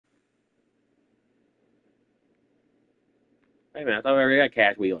Wait a minute, I thought we already got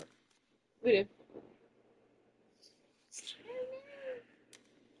Cash Wheeler. We did.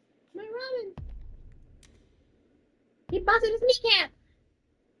 My Robin. He busted his kneecap.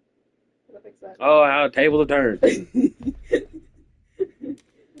 Fix that. Oh, how the tables have turned. Hi,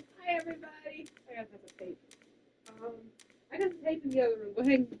 everybody. I got some tape. I got some tape in the other room. Go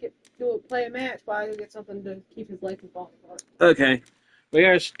ahead and play a match while I go get something to keep his legs from falling apart. Okay. We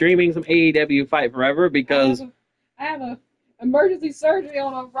are streaming some AEW Fight Forever because I have a emergency surgery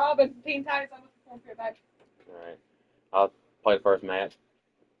on a Robin from Teen Titans. I'm going to get back. Alright. I'll play the first match.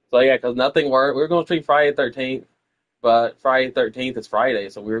 So yeah, because nothing worked. We were going to stream Friday the 13th, but Friday the 13th is Friday,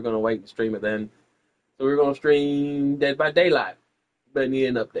 so we were going to wait and stream it then. So we were going to stream Dead by Daylight, but it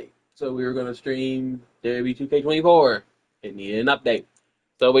needed an update. So we were going to stream WWE2K24. It needed an update.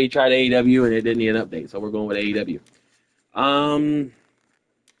 So we tried AEW and it didn't need an update, so we're going with AEW.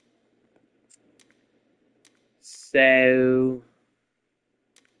 So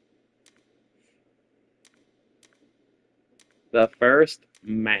the first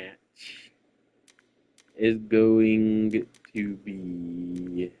match is going to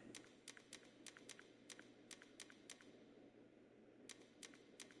be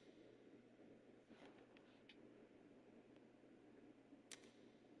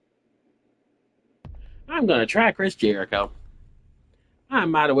I'm gonna try Chris Jericho. I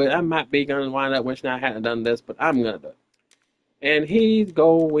might be gonna wind up wishing I hadn't done this, but I'm gonna do it. And he's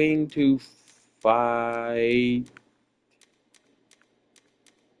going to fight.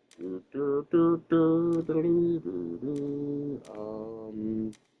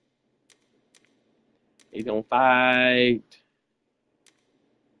 He's gonna fight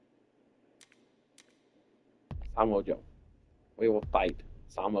Samoa Joe. We will fight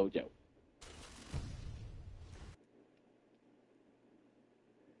Samoa Joe.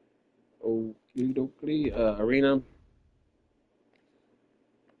 Okie dokie. Arena.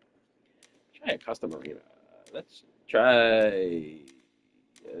 Try a custom arena. Let's try.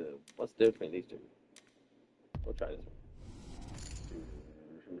 What's the difference between these two? We'll try this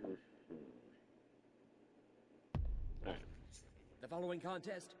one. All right. The following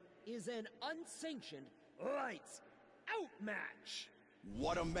contest is an unsanctioned lights out match.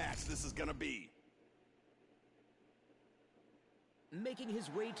 What a match this is gonna be. Making his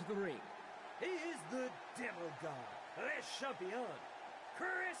way to the ring, he is the Devil God, Le Champion,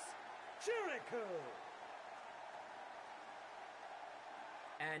 Chris Jericho.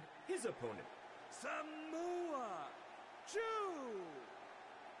 And his opponent, Samoa Joe.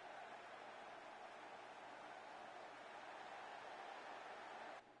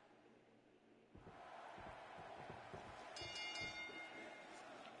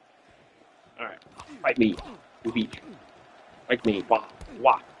 All right. Fight me. You beat. Fight me. Wah.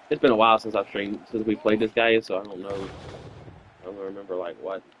 Wah. It's been a while since we played this guy, so I don't know. I don't remember like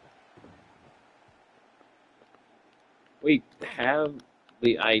what. We have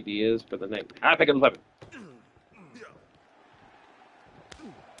the ideas for the next. I pick up the weapon.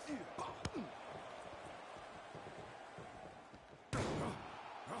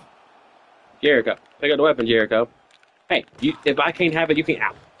 Jericho, pick up the weapon, Jericho. Hey, if I can't have it, you can't.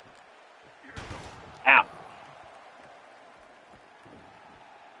 Ow. Ow.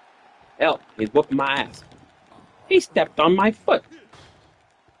 Hell, he's whooping my ass. He stepped on my foot.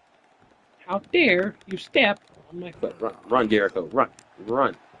 How dare you step on my foot? Run, Jericho, run.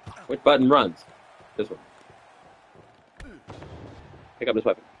 Which button runs? This one. Pick up this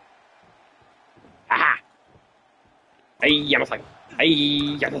weapon. Aha! Hey, Yamasaki. Hey,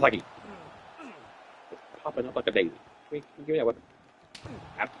 Yamasaki. It's popping up like a daisy. Give me that weapon.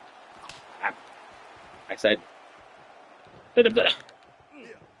 Up. I said.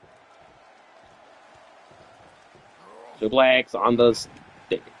 Suplex on the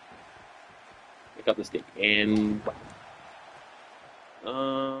stick. Pick up the stick and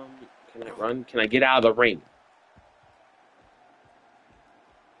can I run? Can I get out of the ring?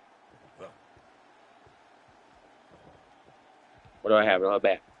 What do I have? Not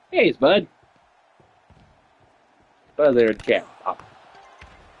bad. Hey, it's Bud. Bud there in the chat. Pop.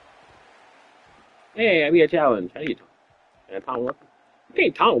 Hey, I be a challenge. How do you talk? Can I taunt weapon? You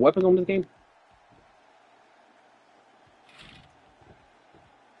can't taunt weapons on this game.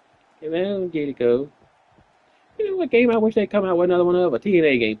 Hey, man, Jericho. You know what game I wish they'd come out with another one of? A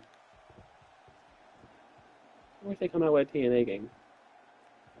TNA game. I wish they'd come out with a TNA game.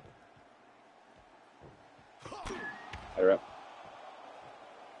 Fire up.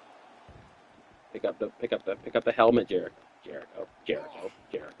 Pick up the helmet, Jericho.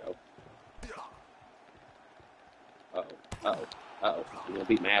 Uh-oh. You're gonna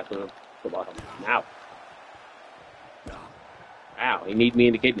beat my ass with a football helmet. Now. Ow, he needs me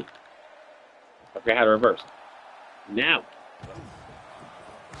in the kidney. I forgot how to reverse. Now.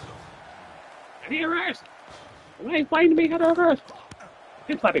 How do you reverse? Why explain to me how to reverse?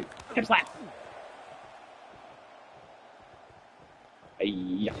 Hip slapping. Hip slap.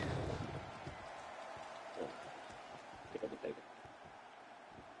 Hey-ya. Pick up the table.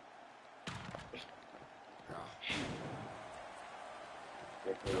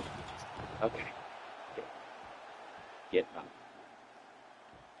 Okay. Get up.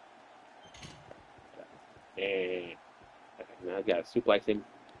 And okay, now I gotta suplex him.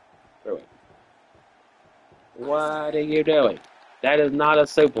 Wait, wait. What are you doing? That is not a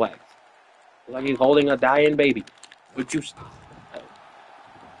suplex. It's like he's holding a dying baby. Would you? Oh.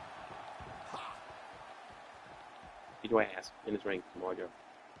 Get your ass in this ring, Marjo.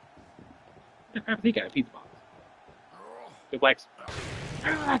 I think I got a pizza box. Suplex.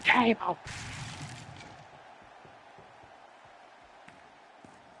 Ah, table.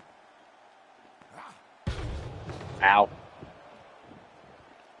 Ow.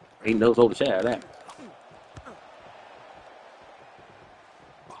 Ain't no soul to share out of that.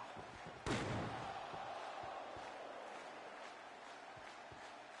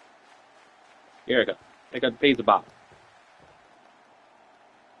 Here we go. Pick up the pizza box.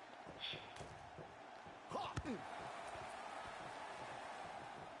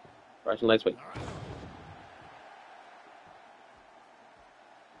 Russian leg sweep.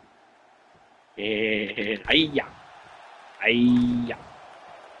 And ayya. Ayya.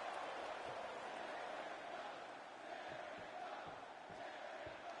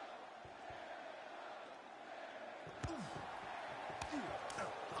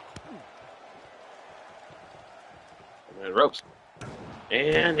 And ropes.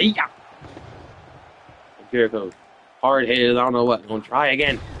 And ayya. Jericho. Hard headed, I don't know what. Gonna try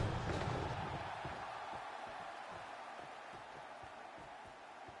again.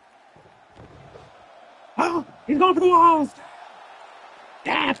 Oh, he's going for the walls.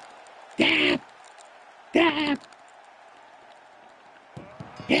 Dab. Dab. Dab.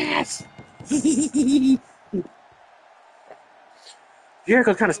 Yes.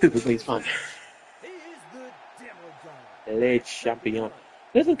 Jericho's kind of stupid, but he's fun. He is the Demo God. Late champion.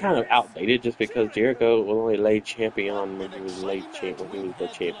 This is kind of outdated just because Jericho was only late champion when he was late champ when he was the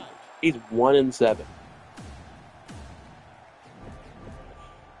champion. He's 1-7.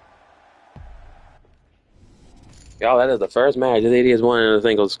 Y'all, that is the first match that he has won in a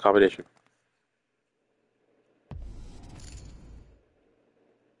singles competition.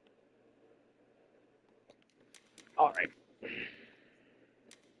 All right. I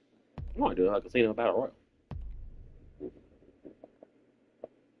want to do a casino battle royal.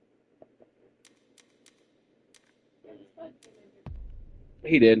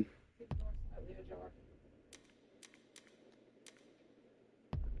 He did.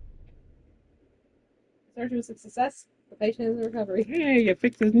 Surgery was a success. The patient is in recovery. Hey, you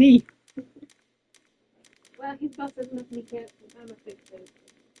fixed his knee. Well, he's busted enough kneecaps. I'm a fix it.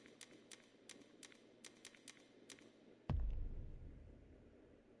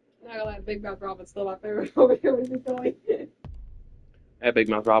 Not gonna lie, Big Mouth Robin's still my favorite over here with his toy. That Big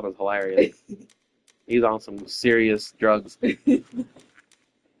Mouth Robin's hilarious. He's on some serious drugs.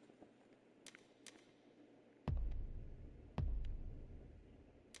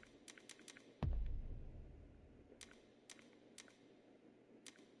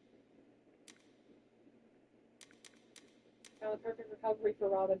 Found the perfect recovery for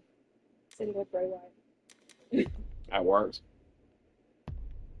Robin. Sitting with Bray Wyatt. That works.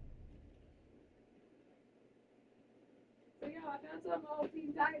 So yeah, I found some old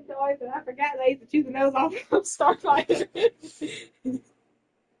Teen Titan toys, and I forgot they used to chew the nose off of Starfighter. I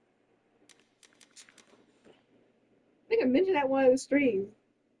think I mentioned that one of the streams.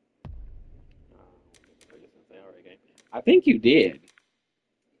 I think you did.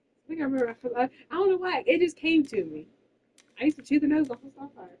 I think I remember. I don't know why. It just came to me. I used to chew the nose off of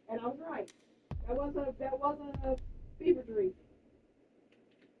Starfire, and I was right. That wasn't a fever dream.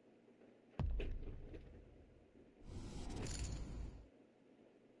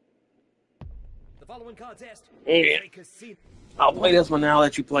 The following contest Yeah. is a casino. I'll play this one now. I'll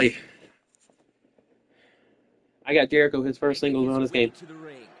let you play. I got Jericho his first singles on this game. To the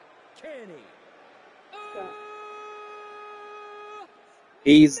ring. Kenny.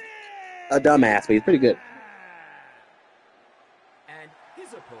 He's a dumbass, but he's pretty good. And his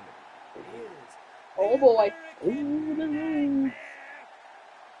opponent is Oh boy. Cody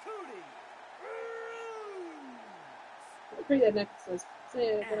I pretty that necklace.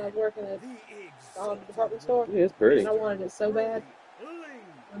 Saying when I was working at the department store, Yeah, it's pretty. and I wanted it so bad.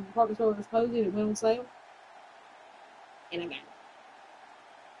 When the department store was closing, it went on sale, and I got it.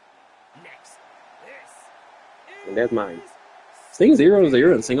 And that's mine. Sting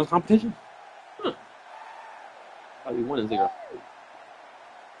 0-0 in single competition? Huh. Probably 1-0. Alright.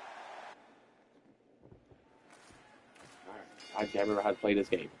 I can't remember how to play this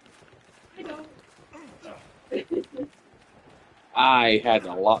game. I don't. I had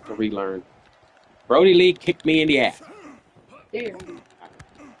a lot to relearn. Brody Lee kicked me in the ass. There.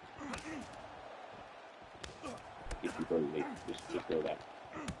 Get you, Brody Lee. Just throw that.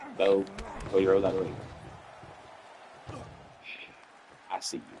 So, throw that ring. I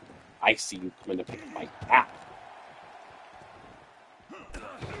see you. I see you coming to pick a fight. Ah!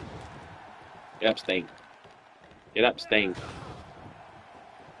 Get up, Sting. Get up, Sting.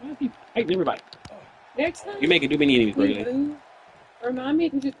 Why is he fighting everybody? Next time You make it too many enemies, Brody we Lee. move, remind me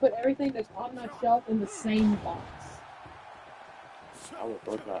to just put everything that's on my shelf in the same box. I will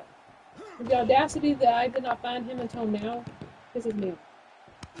throw that. The audacity that I did not find him until now pisses me off.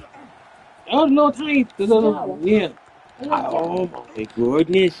 Oh, the little tiny, yeah. Oh my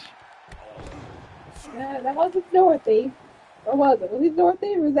goodness. That wasn't Dorothy. Or was it? Was it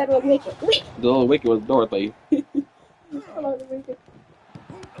Dorothy or was that a Wicked? The little wicked was Dorothy. I love the Wicked.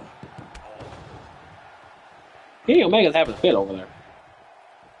 Kenny Omega's having a fit over there.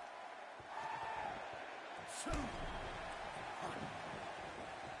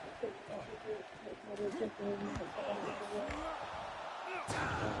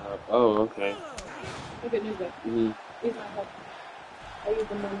 Oh, okay. Look at Nuka. Mm-hmm. He's not helping. I use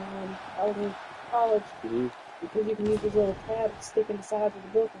them when I was in college because you can use these little tabs to stick in the sides of the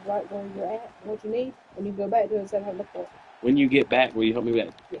book and write where you're at and what you need, and you go back to it instead of having to look for it. When you get back, will you help me with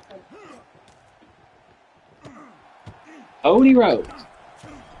that? Yeah. Cody Rhodes.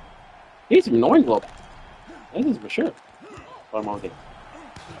 He's annoying a little bit. This is for sure. What I'm on here.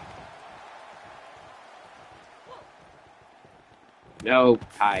 No,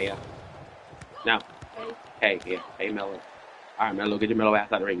 Kaya. No. Hey, yeah. Hey, Mello. All right, Mello, get your Mello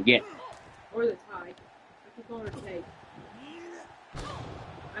ass out of the ring. Get. Or the tie. I keep calling her Tay.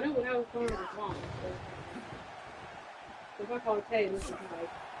 I know how to call her wrong. So if I call her Tay, this is Tay.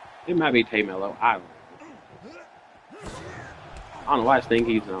 It might be Tay Mello. I don't know. I don't know why this thing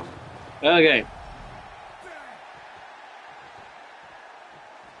keeps on. Okay.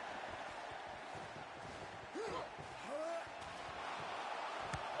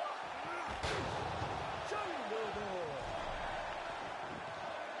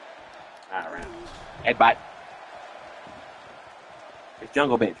 All right. Headbutt. It's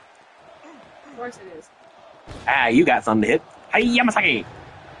Jungle Bitch. Of course it is. Ah, you got something to hit. Hey, Yamasaki.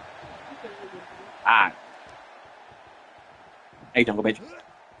 Ah. Hey, Jungle Bitch.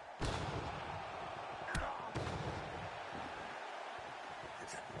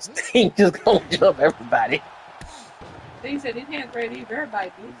 Sting just gonna jump everybody. They said his hands ready to leave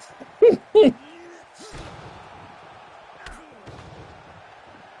everybody, dude.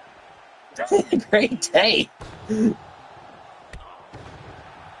 Great day.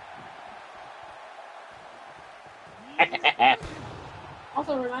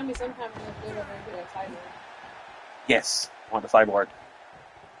 Also, remind me sometime when I go over and get a cyborg. Yes, I want the cyborg.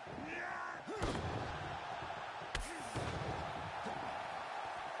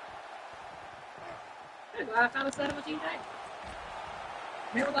 I'm glad I found a set of what you think.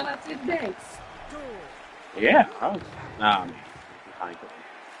 Never thought I'd see it today. Yeah. Oh, man.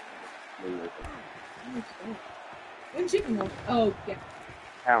 When chicken was. Oh, yeah.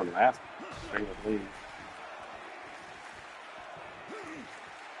 Pound last. Bring the lead.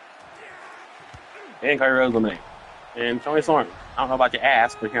 And Cody Rhodes eliminate. And Tony Storm. I don't know about your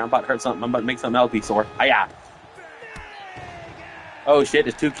ass, but here I'm about to hurt something. I'm about to make something else be sore. Hiya. Oh shit,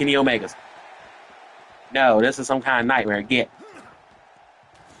 there's two Kenny Omegas. No, this is some kind of nightmare. Get.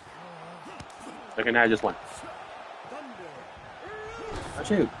 Okay, now I just won. Oh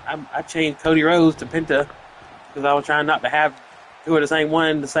shoot, I changed Cody Rhodes to Penta because I was trying not to have two of the same one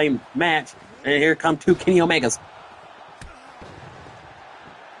in the same match. And here come two Kenny Omegas.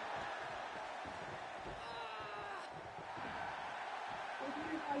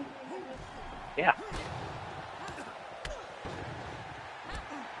 Yeah.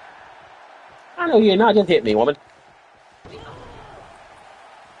 I know you're not. Just hit me, woman.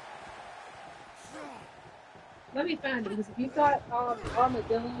 Let me find it, because if you thought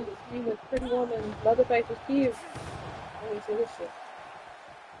Armadillo was seen with Pretty Woman, Leatherface was cute, let me see this shit.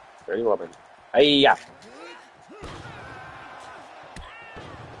 Pretty woman. Hiya.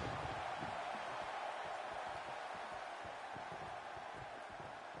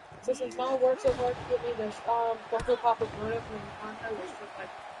 So since mom worked so hard to get me the Funko Pop of Bruno from Encanto, which took like,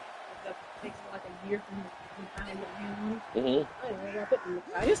 takes like a year for me to finally get my hands on it. I didn't know what I put in the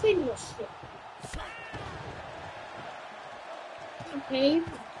I just need more shit. Okay.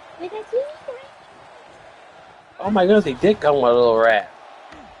 They got you. Oh my goodness, he did come with a little rat.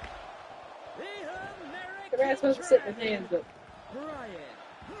 The rat's supposed to sit in his hands, but Brian.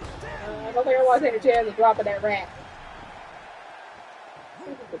 I don't think I want to take a chance of dropping that rat.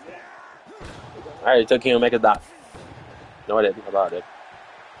 Alright, it took him to make a dot. No, I didn't. I thought I did.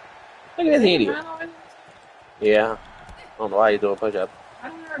 Look at this idiot. Yeah. I don't know why he's doing push-up. I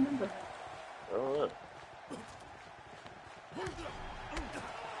don't remember. I don't know.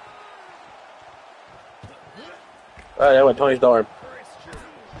 Alright, that went Tony Storm.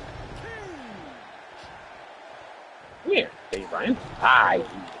 Come here, Dave Bryan. Hi.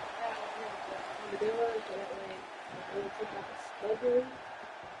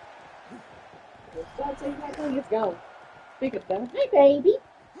 It's going. Speak of that. Hey, baby.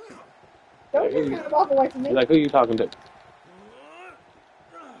 Don't you kind of walk away from me. He's like, who are you talking to?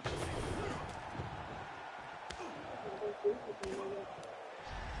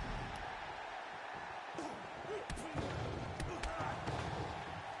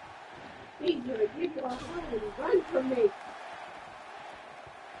 He's going to give you a hug and run from me.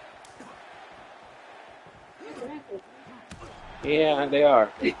 Yeah, they are.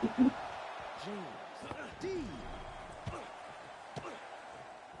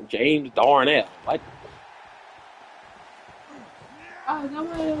 James Darnell. What? Oh, is that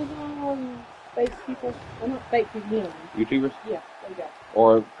what it was fake people? Well, not fake people, you know. YouTubers? Yeah, there you go.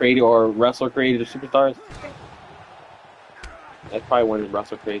 Or creative or wrestler creative superstars? That's probably one of the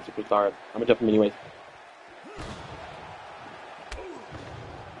wrestler creative superstars. I'm gonna jump him anyways.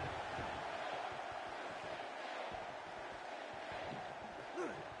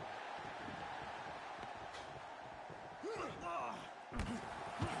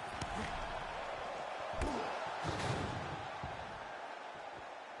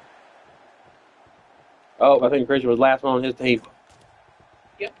 Oh, I think Christian was last one on his team.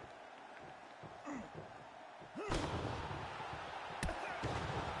 Yep.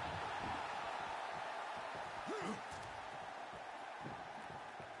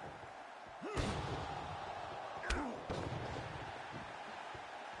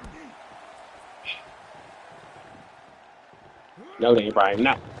 No, they ain't Brian.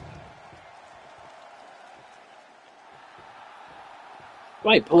 No.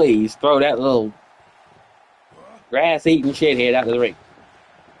 Wait, please throw that little grass-eating shithead out of the ring.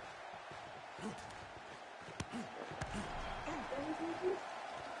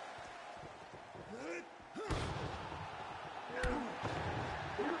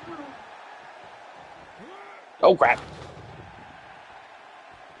 Oh, crap.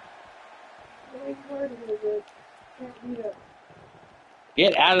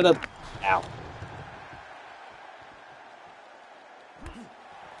 Get out of the... Ow.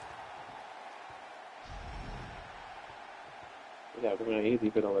 Yeah, we're gonna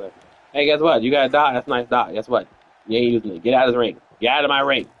easy fit over there. Hey, guess what? You got a dot. That's a nice dot. Guess what? You ain't using it. Get out of the ring. Get out of my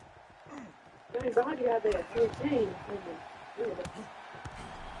ring. Guess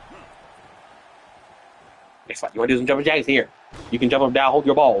what? You want to do some jumping jacks? Here. You can jump up down, hold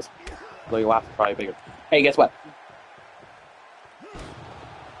your balls. Though your laugh is probably bigger. Hey, guess what?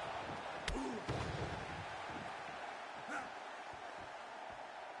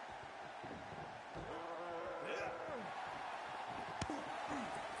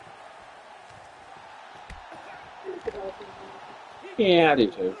 Yeah, I do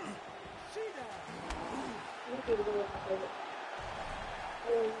too.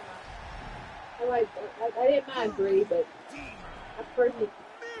 I didn't mind Bree, but I prefer him.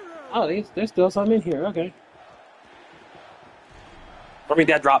 Oh, there's still some in here. Okay. Let me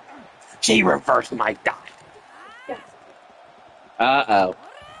dead drop. She reversed my dot. Uh-oh.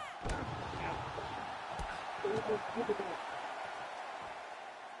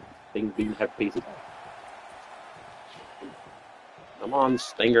 Things being have pieces. Come on,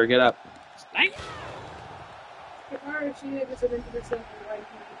 Stinger, get up. Stinger!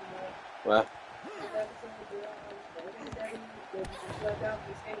 What?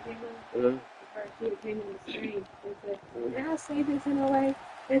 And I'll say this in a way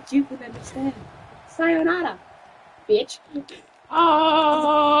that you can understand. Sayonara, bitch.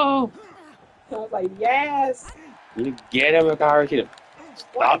 Oh! I was like, yes. You get him, Hikaru.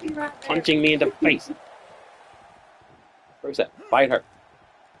 Stop Right punching me in the face. Rosette, fight her.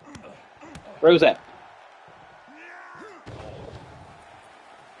 Rosette.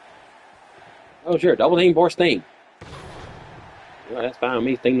 Oh, sure. Double team for Sting. Well, that's fine with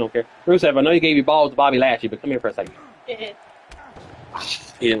me. Sting don't care. Rusev, I know you gave your balls to Bobby Lashley, but come here for a second. there.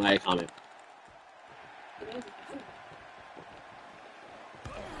 He didn't like a comment.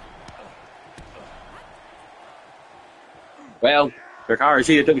 Well, Hikaru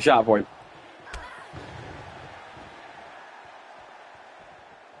Shida took a shot for him.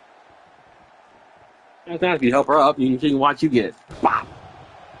 That's nice if you help her up. She can watch you get it. Bop!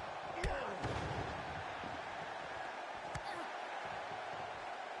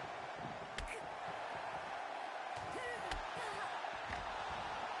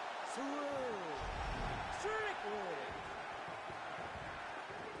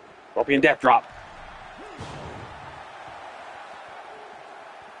 Scorpion death drop.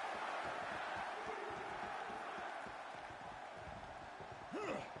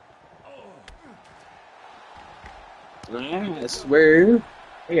 I swear.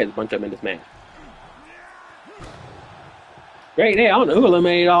 He has a bunch of them in this match. Great day. I don't know who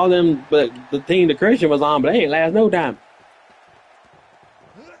eliminated all them, but the team that Christian was on, but they ain't last no time.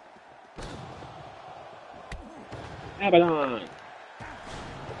 Abaddon.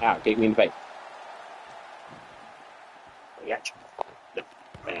 Ow, kick me in the face. Gotcha. No,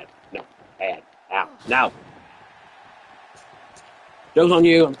 bad. No, bad. Ow, no. Joke's on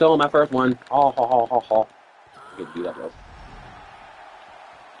you. I'm still on my first one. Ha, ha, ha, ha, ha. I get to do that, though.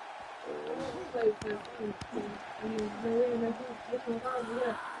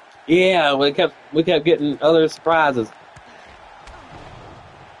 Yeah, we kept getting other surprises.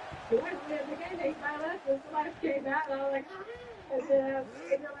 So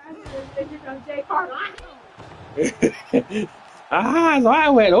I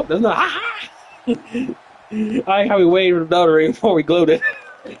went, oh, there's no ha. I like how we waited for the bell to ring before we glued it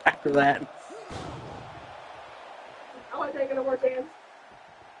after that. I want to take it to work, Dan.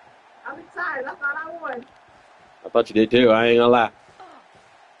 I'm excited. I thought I won. I thought you did too. I ain't gonna lie.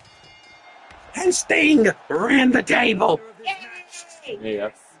 And Sting ran the table. Yay! There you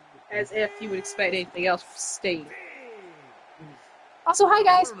go. As if you would expect anything else from Steve. Also, hi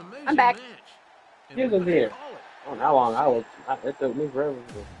guys. I'm back. Here's us here. I don't know how long it took me forever.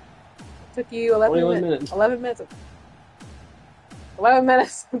 Took you 11 minutes. 11 minutes. 11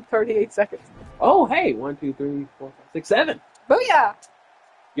 minutes and 38 seconds. Oh, hey. 1, 2, 3, 4, 5, 6, 7. Booyah!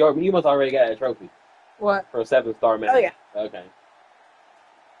 You must already got a trophy What? for a 7-star match. Oh, yeah. Okay.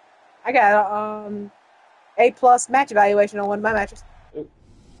 I got A+ match evaluation on one of my matches. Ooh.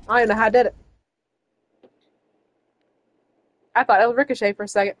 I don't even know how I did it. I thought it was Ricochet for a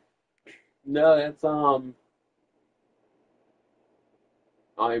second. No, that's I don't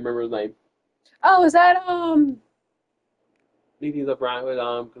even remember his name. Oh, is that He's up right with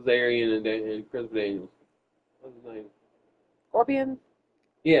Kazarian and Chris Daniels. What's his name? Scorpion?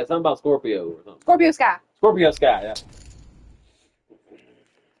 Yeah, something about Scorpio or something. Scorpio Sky. Scorpio Sky, yeah.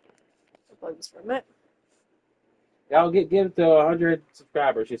 I'll play this for a minute. Y'all get it to 100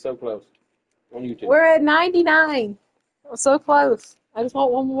 subscribers. She's so close on YouTube. We're at 99. We're so close. I just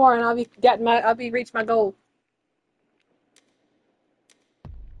want one more, and I'll be reached my goal.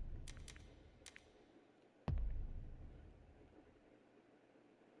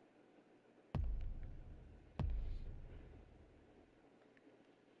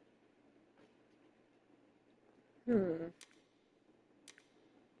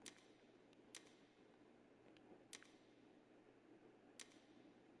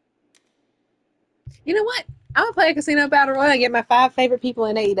 You know what? I'm gonna play a casino battle royale and get my 5 favorite people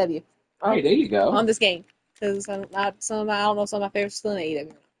in AEW. Hey, there you go. On this game, because I don't know some of my favorites still in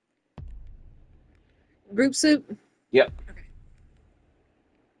AEW. Group soup. Yep. Okay.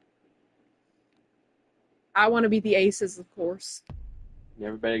 I want to be the aces, of course.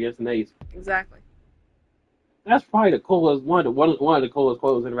 Never bet against an ace. Exactly. That's probably the coolest one of the coolest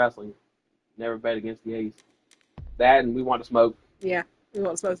quotes in wrestling. Never bet against the ace. That and we want to smoke. Yeah, we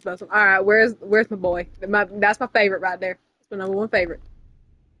want to smoke some. All right, where's my boy? That's my favorite right there. That's my number one favorite.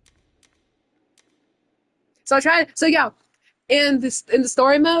 So y'all, in the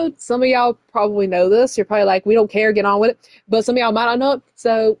story mode, some of y'all probably know this. You're probably like, we don't care, get on with it. But some of y'all might not know it.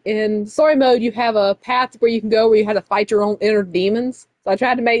 So in story mode, you have a path where you can go where you have to fight your own inner demons. So I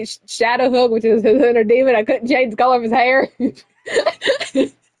tried to make Shadow Hook, which is his inner demon. I couldn't change the color of his hair. He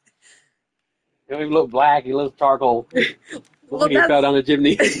don't even look black. He looks charcoal. Well, he fell down the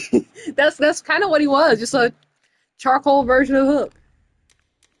chimney. that's kind of what he was. Just a charcoal version of Hook.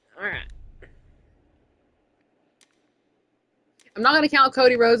 All right. I'm not going to count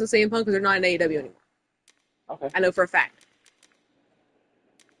Cody Rhodes and CM Punk because they're not in AEW anymore. Okay. I know for a fact.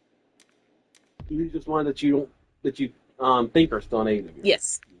 You just one that you think are still in AEW.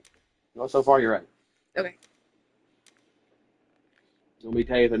 Yes. Well, so far you're right. Okay. You want me to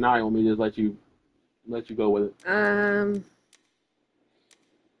tell you if they're not? You want me to just let you go with it?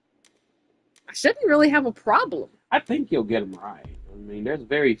 I shouldn't really have a problem. I think you'll get them right. I mean, there's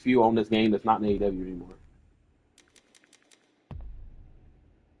very few on this game that's not in AEW anymore.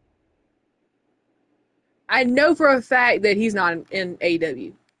 I know for a fact that he's not in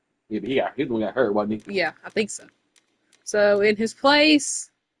AEW. Yeah, he the one got hurt, wasn't he? Yeah, I think so. So in his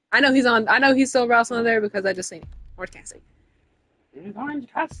place, I know he's still wrestling there because I just seen Orange Cassidy. Orange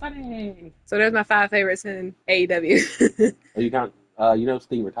Cassidy. So there's my 5 favorites in AEW. You know,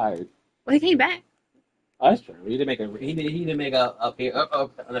 Sting retired. Well, he came back. Oh, that's true. He didn't make a an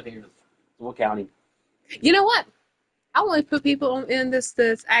appearance. So we'll count him. You know what? I want to put people in this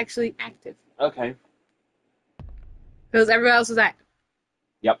that's actually active Okay. because everybody else is active.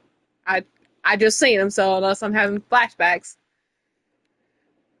 Yep. I just seen him, so unless I'm having flashbacks,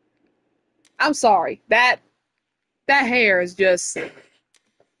 I'm sorry. That hair is just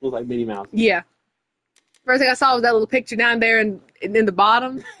Looks like Minnie Mouse. yeah. First thing I saw was that little picture down there in the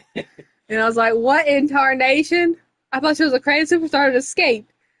bottom, and I was like, "What in tarnation?" I thought she was a creative superstar that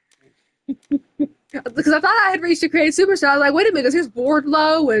escaped. Because I thought I had reached a creative superstar. I was like, wait a minute, here's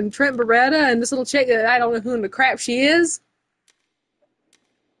Wardlow and Trent Beretta and this little chick that I don't know who in the crap she is.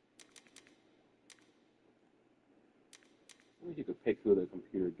 I wish you could pick who the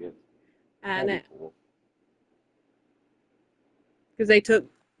computer gets. I know. That'd be cool. Because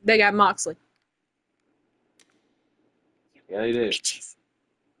they got Moxley. Yeah, they did. Bitches.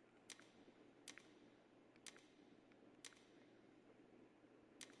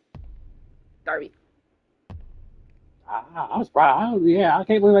 Darby. I was surprised. I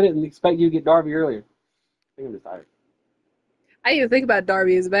can't believe I didn't expect you to get Darby earlier. I think I'm just tired. I didn't even think about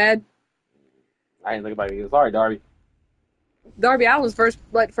Darby as bad. I didn't think about it either. Sorry, Darby. Darby Allin was first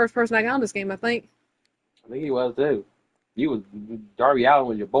person I got on this game, I think. I think he was too. Darby Allin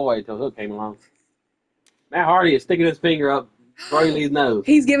was your boy until Hook came along. Matt Hardy is sticking his finger up Brody Lee's nose.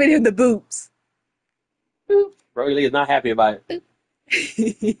 He's giving him the boops. Boop. Brody Lee is not happy about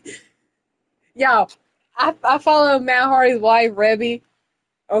it. Yo, I follow Matt Hardy's wife, Rebby,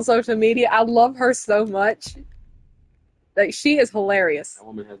 on social media. I love her so much. Like, she is hilarious. That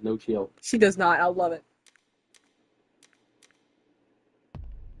woman has no chill. She does not. I love it.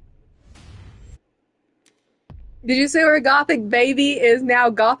 Did you see where Gothic Baby is now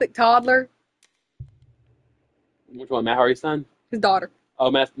Gothic Toddler? Which one, Matt Hardy's son? His daughter.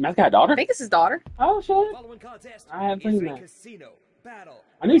 Oh, Matt's got a daughter? I think it's his daughter. Oh, shit. Following contest I haven't is seen a that. casino battle.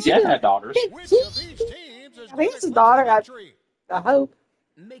 I knew Jeff had daughters. Which of these teams is I think gonna it's his clinch daughter. the victory? I hope.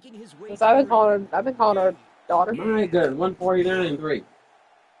 Making his way Because I've been calling her daughter. My good. 149 and 3.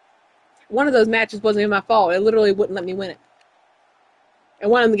 One of those matches wasn't even my fault. It literally wouldn't let me win it.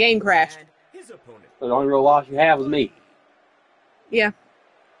 And one of them, the game crashed. and his opponent. So the only real loss you have was me. Yeah.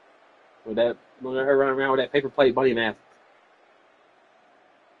 With her running around with that paper plate bunny mask.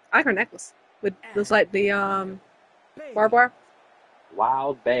 I like her necklace. With looks like the barbed wire.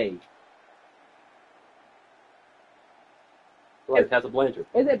 Wild Bay. Like Tessa Blanchard.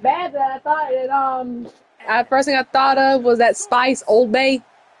 Is it bad that I thought it first thing I thought of was that spice Old Bay?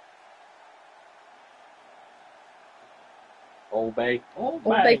 Old Bay. Old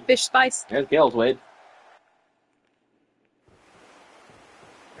Bay fish spice. There's Gale's Wade.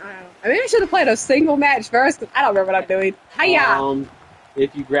 I don't know. I mean, I should have played a single match first, 'cause I don't remember what I'm doing. Hiya!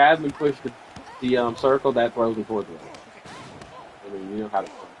 If you grab and push the circle, that throws them towards the wall. I mean, you know how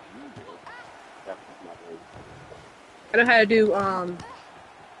to. I know how to do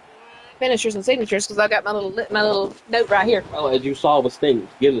finishers and signatures because I got my little note right here. Well, as you saw with Sting,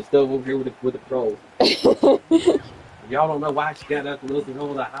 get it still over here with the trolls. If y'all don't know why she got that little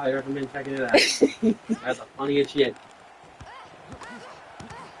hole, I highly recommend checking it out. That's the funniest shit.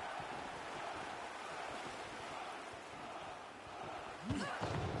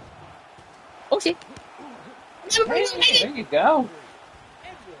 Oh shit! Hey, there you go.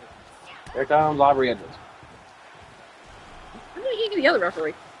 There comes Aubrey Edwards. I know you can't get the other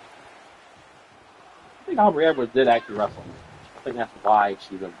referee. I think Aubrey Edwards did actually wrestle. I think that's why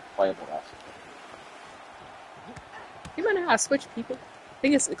she's a playable wrestler. You might know how to switch people. I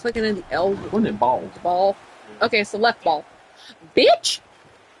think it's clicking in the L. Wasn't it balls? Ball. Okay, it's the left ball. Bitch!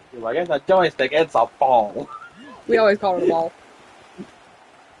 You're like, it's a joystick, it's a ball. We always call it a ball.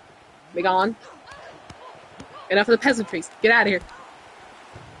 Be gone. Enough of the peasantries. Get out of here.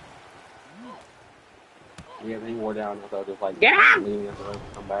 Yeah, then he wore down, so just like Yeah. leaning at the rope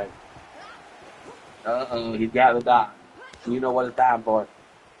to come back. Uh-oh, he's got to die. You know what it's time for.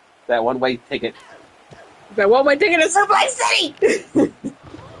 That one-way ticket. That one-way ticket to Suplex City!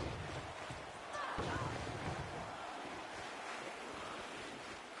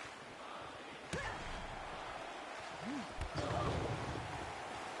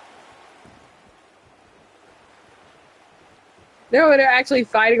 They're over there actually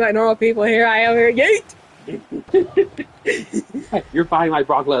fighting like normal people. Here I am here. Yeet! Hey, you're fighting like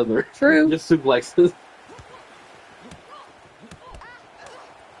Brock Lesnar. True. Just suplexes.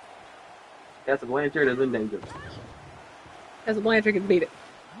 Tessa Blanchard is in danger. Tessa Blanchard can beat it.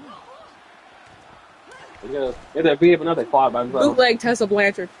 If they beat up another quad by themselves. Bootleg Tessa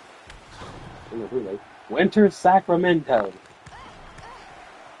Blanchard. Winter Sacramento.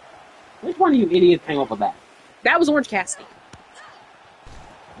 Which one of you idiots came up with that? That was Orange Cassidy.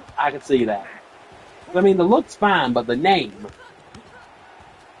 I can see that. I mean, the look's fine, but the name.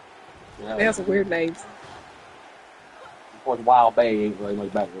 They have some weird names. Of course, Wild Bay ain't really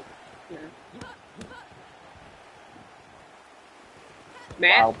much better. Yeah.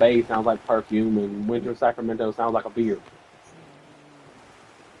 Matt? Wild Bay sounds like perfume, and Winter Sacramento sounds like a beer.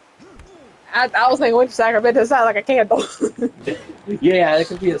 I was thinking Winter Sacramento sounded like a candle. Yeah, it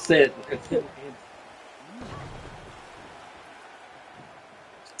could be a scent.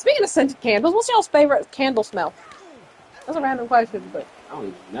 Speaking of scented candles, what's y'all's favorite candle smell? That's a random question, but I don't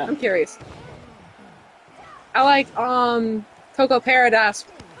even know. I'm curious. I like Cocoa Paradise,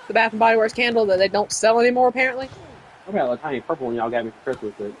 the Bath and Body Works candle that they don't sell anymore apparently. I got a tiny purple one y'all got me for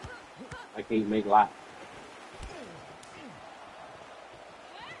Christmas that I can't make light.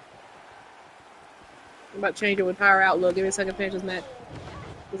 I'm about to change it with Power Outlook. Give me a second to finish this, Matt.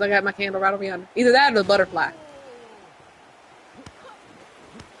 Because I got my candle right over yonder. Either that or the butterfly.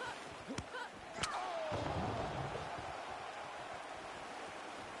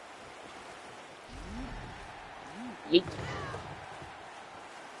 Yeet.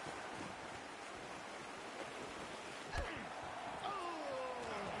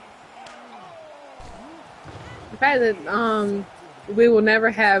 The fact that we will never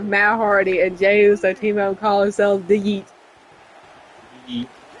have Matt Hardy and Jey Uso team up and call themselves the Yeet. Yeet.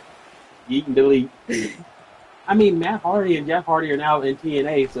 Yeet and delete. I mean, Matt Hardy and Jeff Hardy are now in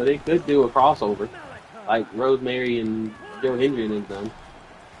TNA, so they could do a crossover. Like Rosemary and Joe Hendry and them.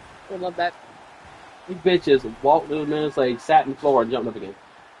 Would love that. These bitches walked through the minutes, like sat in the floor and jumped up again.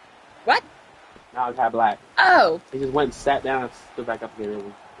 What? Now it's half black. Oh. He just went and sat down and stood back up again.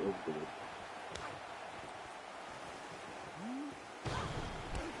 It was good.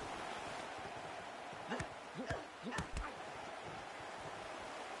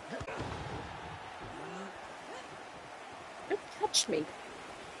 Don't touch me.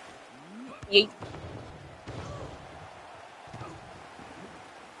 Yeet.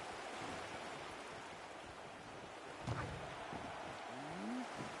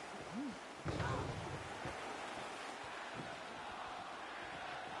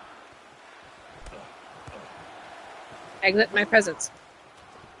 Exit my presence.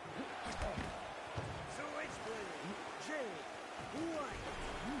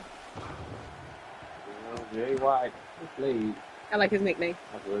 Jay White. Please. I like his nickname.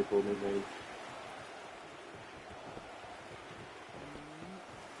 That's a really cool nickname.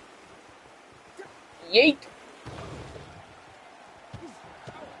 Yeet.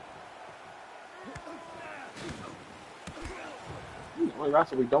 The only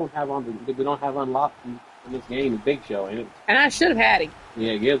wrestler we don't have unlocked in this game is Big Show, ain't it? And I should have had him.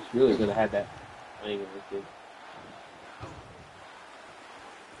 Yeah, Gibbs really could have had that thing in this game.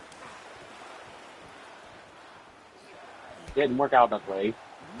 Didn't work out that way.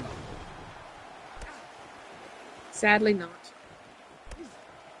 Sadly not.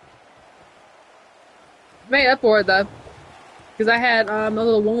 Made up for it though. Because I had a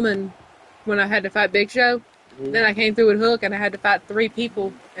little woman when I had to fight Big Show. Mm-hmm. Then I came through with Hook and I had to fight 3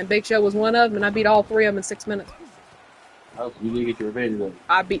 people. And Big Show was one of them. And I beat all 3 of them in 6 minutes. Oh, so you did get your revenge though.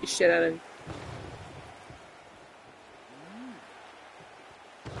 I beat the shit out of him.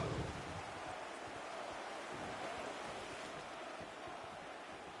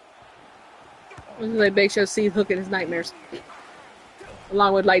 This is like Big Show sees Hook in his nightmares.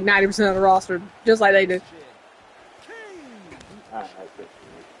 Along with like 90% of the roster. Just like they do. Alright, that's it.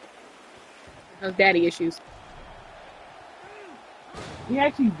 Those daddy issues. He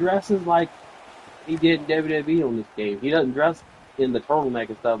actually dresses like he did in WWE on this game. He doesn't dress in the turtleneck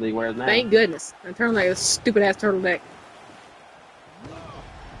and stuff that he wears now. Thank goodness. And turtleneck is a stupid ass turtleneck.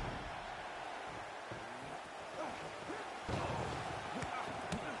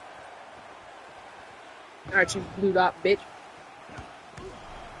 Alright, you blue dot bitch.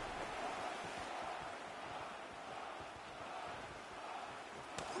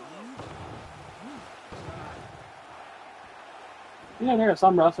 You know, there are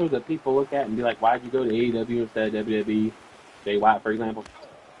some wrestlers that people look at and be like, why'd you go to AEW instead of WWE? Jay White, for example.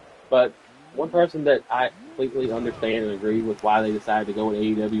 But one person that I completely understand and agree with why they decided to go to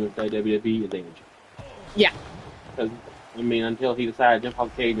AEW instead of WWE is Edge. Yeah. Because, I mean, until he decided to jump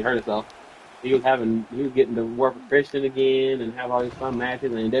off the cage and hurt himself, he was getting to work with Christian again and have all these fun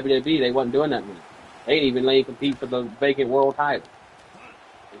matches. And in WWE, they wasn't doing that with him. They didn't even let him compete for the vacant world title.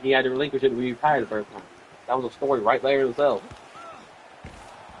 he had to relinquish it when he retired the first time. That was a story right there in itself.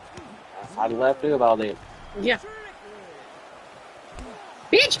 How the left do about that? Yeah.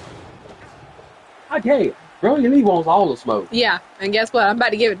 Bitch! I tell you, Brody Lee wants all the smoke. Yeah, and guess what? I'm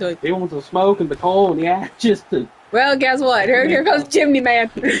about to give it to him. He wants the smoke and the coal and the ashes. Well, guess what? Here comes the Chimney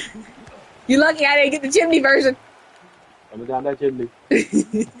Man. You lucky I didn't get the chimney version. Coming down that chimney.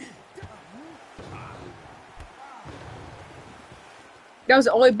 That was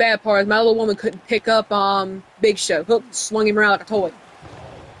the only bad part. Is my little woman couldn't pick up Big Show. Hook swung him around like a toy.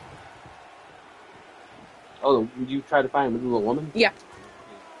 Oh, you tried to find him with a little woman? Yeah.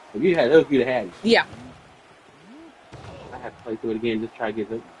 If you had Hook, you'd have had him. Yeah. I have to play through it again, just try to get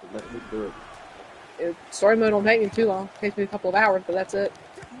Hook to let me through it. Story mode don't take me too long. It takes me a couple of hours, but that's it.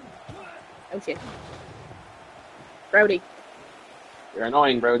 Oh shit. Brody. You're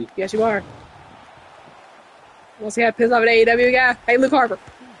annoying, Brody. Yes, you are. Want to see how pissed off an AEW guy? Hey, Luke Harper.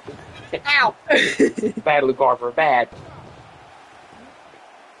 Ow! Bad Luke Harper, bad.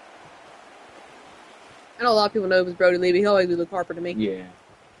 I know a lot of people know him as Brody Lee, but he'll always be Luke Harper to me. Yeah.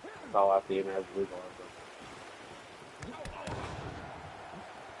 That's all I see him as Luke Harper.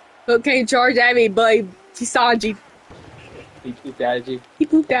 Hook can't charge at me, but he's Sanji. He pooped out at you. He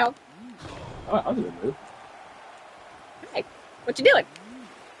pooped out. Oh, I was gonna move. Hey, what you doing?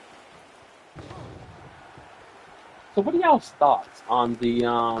 So, what are y'all's thoughts on the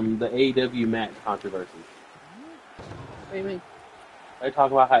AEW match controversy? What do you mean? They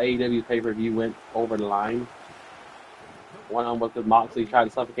talk about how AEW's pay-per-view went over the line. One of them was because Moxley tried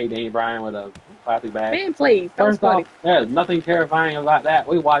to suffocate Daniel Bryan with a plastic bag. Man, please. That was First funny. off, there's nothing terrifying about that.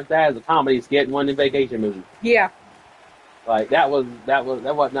 We watched that as a comedy skit and one in Vacation movie. Yeah. Like that was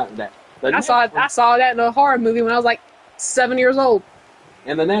nothing that. I saw that in a horror movie when I was like 7 years old.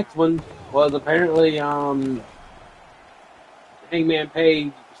 And the next one was apparently Hangman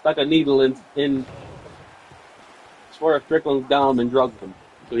Page stuck a needle in Swerve Strickland's gum and drugged him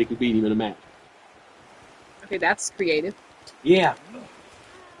so he could beat him in a match. Okay, that's creative. Yeah.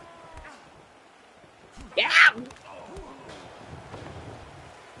 Yeah.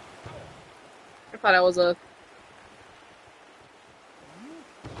 I thought I was a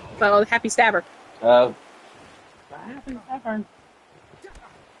happy stabber. I'm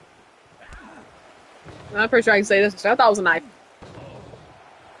pretty sure I can say this. I thought it was a knife.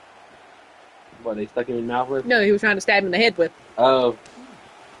 What, they stuck him in the mouth with? No, he was trying to stab him in the head with. Oh,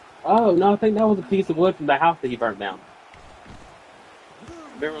 no, I think that was a piece of wood from the house that he burnt down.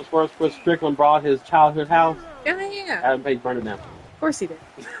 Remember when Swerve Strickland brought his childhood house? Yeah. Adam Page burned it down. Of course he did.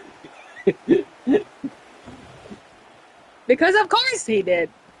 Because of course he did.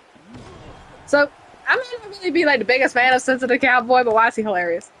 So, I'm not even really be like the biggest fan of Sensitive Cowboy, but why is he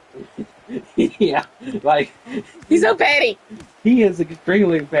hilarious? Yeah, like... He's so petty. He is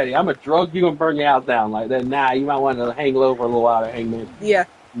extremely petty. I'm a drug, you gonna burn your house down like that. Nah, you might want to hang low for a little while, Hangman. Yeah.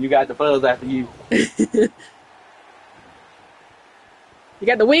 You got the fuzz after you. You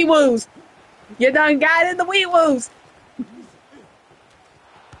got the wee woos. You done got in the wee woos.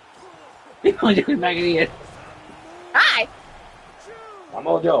 He's gonna just back it in. Hi. I'm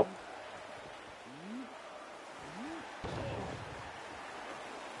on Joe.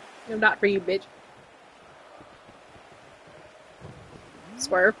 I'm not for you, bitch.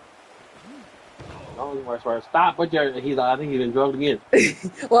 Swerve. Swerve. Stop with your... I think he's been drugged again.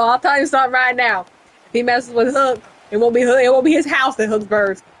 Well, I'll tell you something right now. If he messes with Hook, it won't be his house that Hook's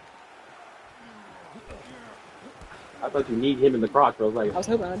birds. I thought you need him in the crotch, bro. I was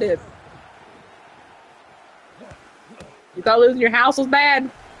hoping I did. You thought losing your house was bad?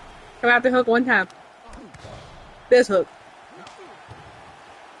 Come after Hook one time. This Hook.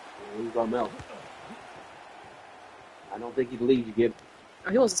 He's gonna melt. I don't think he believes you, Gib.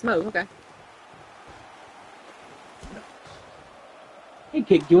 Oh, he wants to smoke. Okay. He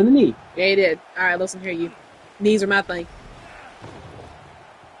kicked you in the knee. Yeah, he did. All right, listen here, you. Knees are my thing.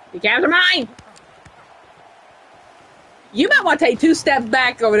 The calves are mine. You might want to take 2 steps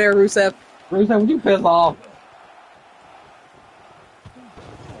back over there, Rusev. Rusev, would you piss off?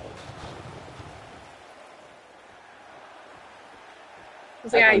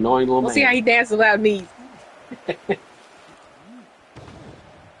 We'll see how he dances without knees.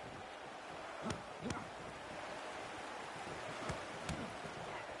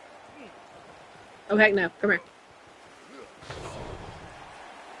 Oh, heck no. Come here.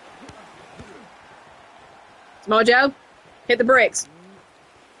 Small Joe, hit the bricks.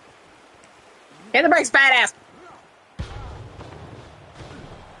 Hit the bricks, fat ass.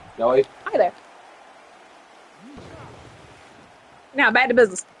 Joey. Hi there. Now, back to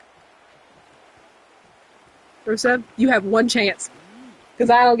business. Rusev, you have one chance Because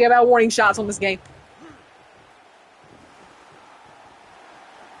I don't give out warning shots on this game.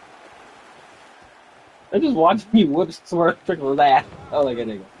 I'm just watching you whip Swerve trickle his ass. Oh, look at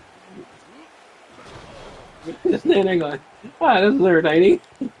that nigga. Just standing there going, this is irritating.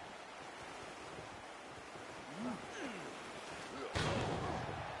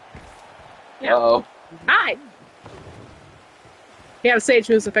 Yeah. Uh-oh. Hi. Yeah, to say it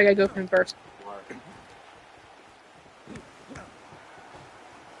true, so I gotta go for him first.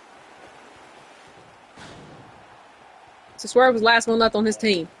 So Swerve was the last one left on his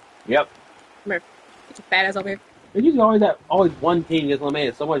team. Yep. Come here. Get your fat ass over here. There's usually always one team gets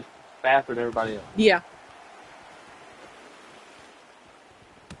eliminated so much faster than everybody else. Yeah.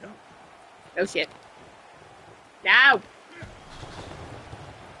 Oh shit. No!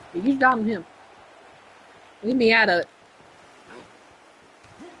 You dodging him. Leave me out of it.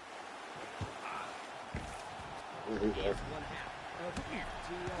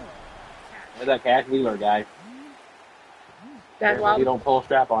 There's that Cash Wheeler guy. That's He wild. don't pull a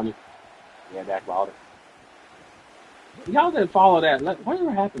strap on you. Yeah, Dash Wilder. Y'all didn't follow that.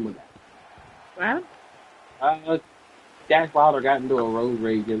 Whatever happened with that? What happened? Dash Wilder got into a road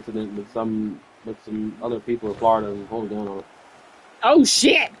rage incident with some other people in Florida and pulled a gun on him. Oh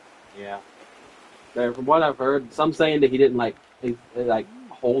shit! Yeah. From what I've heard, some saying that he didn't he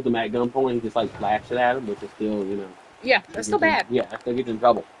hold him at gunpoint. He just flashed it at him, which is still Yeah, that's still bad. Yeah, that still gets you in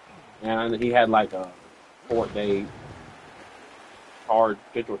trouble. And he had a court-day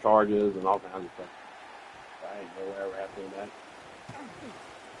potential charges and all kinds of stuff. I didn't know whatever happened with that.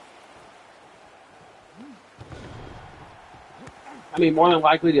 I mean, more than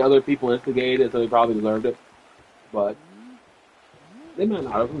likely the other people instigated it, so they probably deserved it. But they might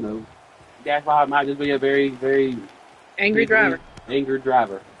not have. Who knows? Dash Wilder might just be a very, very Angry driver. angry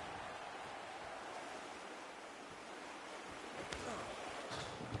driver.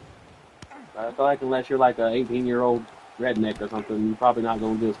 I feel like unless you're like an 18-year-old redneck or something, you're probably not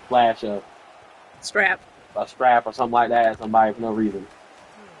going to just flash a Strap. strap or something like that at somebody for no reason.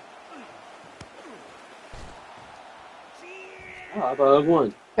 Oh, I thought it was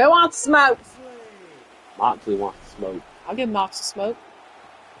one. Who wants smoke? Moxley wants to smoke. I'll give Mox a smoke.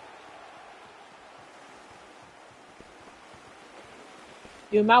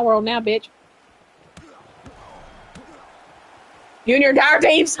 You in my world now, bitch. You and your entire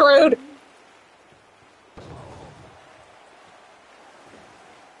team screwed.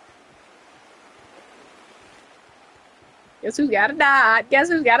 Guess who's got a dot? Guess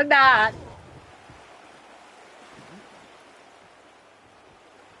who's got a dot?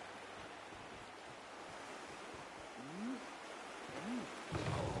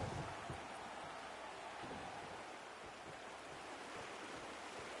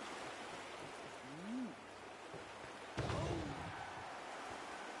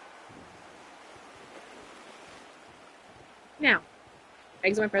 Now,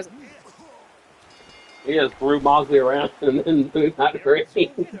 eggs are my present. He just threw Moxley around and then threw him out the ring.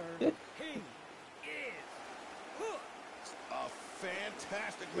 A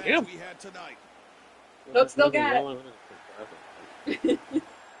fantastic match Yeah. we had tonight. Nope, still got it.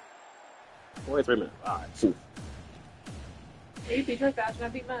 43 minutes. All right. You beat her fast and I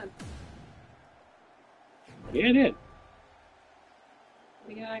beat mine. Yeah, it did.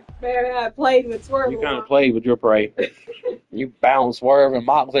 I played with Swerve. You kind of played with your prey. You bounced Swerve and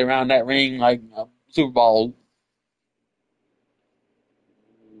Moxley around that ring like a Super Bowl.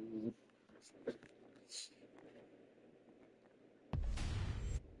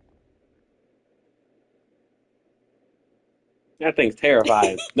 That thing's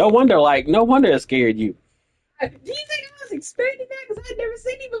terrifying. No wonder it scared you. Do you think I was expecting that? Because I'd never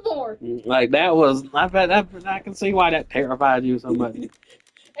seen him before. Like that was, I can see why that terrified you so much.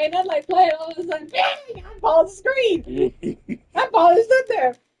 And then playing all of a sudden, bang! I fall the screen. I fall and stood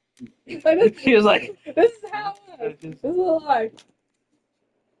there. She was like, This is how it was. This is like.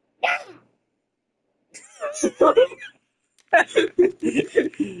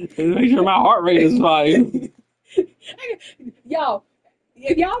 make sure my heart rate is fine. Y'all,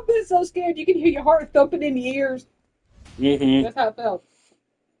 if y'all been so scared you can hear your heart thumping in the ears, Mm-hmm. that's how it felt.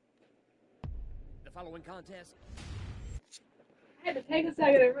 The following contest. I had to take a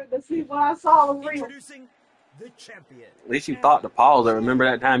second to see what I saw was real. Introducing the champion. At least you thought to pause it. Remember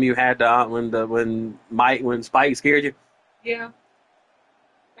that time you had when Spike scared you? Yeah.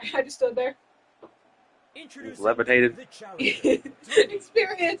 I just stood there. Introducing Levitated. the challenger.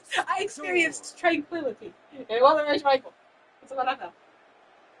 I experienced tranquility. And it wasn't very tranquil. That's what I felt.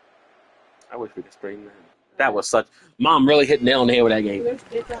 I wish we could stream that. That was Mom really hit nail on the head with that game. There's a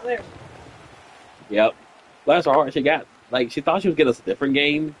bitch out there. Yep. That's how hard she got. Like she thought she was getting us a different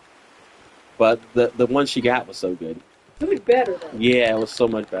game, but the one she got was so good. So much better though. Yeah, it was so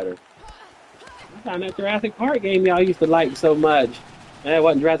much better. I found that Jurassic Park game y'all used to like so much. Man, it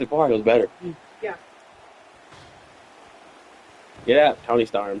wasn't Jurassic Park, it was better. Yeah. Get up, Tony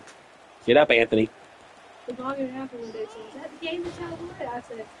Starm. Get up, Anthony. The dog it happened one day. So was that the game that y'all wanted? I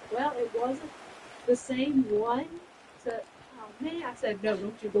said, well, it wasn't the same one. So, oh man, I said, no,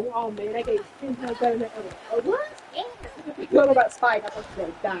 don't you go on, man. That game's 10 times better than that other. Oh, what? Yeah. I don't know about Spike. I thought you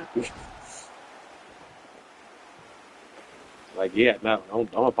were gonna die. Like, yeah, no,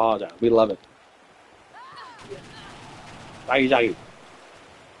 don't apologize. We love it. Jaggy, Jaggy.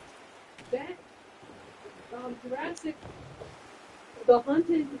 That Jurassic, the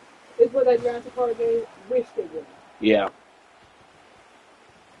Hunted is what that Jurassic Park game wished it was. Yeah.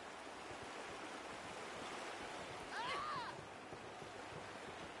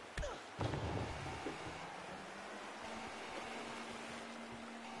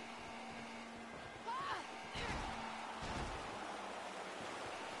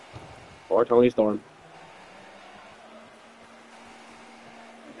 Or Tony Storm.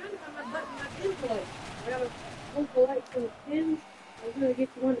 I'm trying to find my button, my pin collection. I got a whole collection of pins. I was gonna get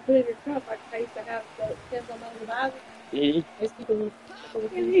you one to put in your cup. I used to have the pins on my other visor. Mm-hmm. Just keep them.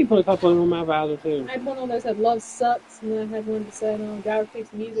 Yeah, you put a couple on my visor too. I had one on that said "Love Sucks," and then I had one that said "Driver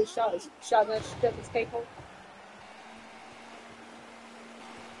Fix Music." Shotgun shut this cake hole.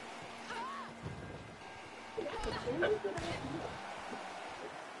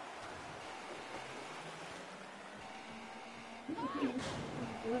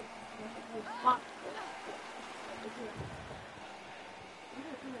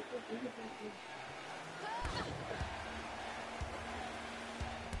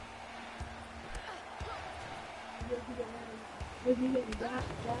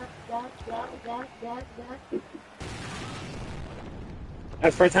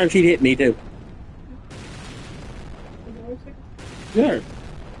 That's the first time she'd hit me too. Sure.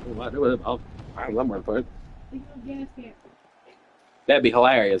 What? I'll find somewhere for it. That'd be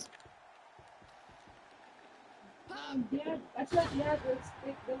hilarious. Yeah, I showed Dad the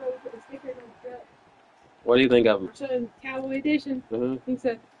sticker on the truck. What do you think of I showed him Cowboy Edition. them? He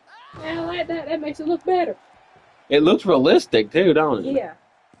said, "Man, I like that. That makes it look better." It looks realistic too, don't it? Yeah.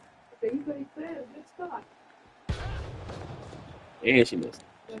 So you put it in a good spot. And she missed.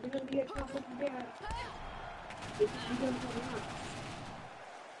 So if you're gonna be a compliment from Dad, you're gonna come around.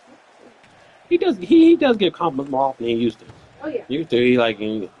 He does give compliments more often than he used to. Oh yeah. Used to he like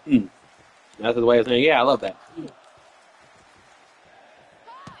that's his way of saying, yeah, I love that.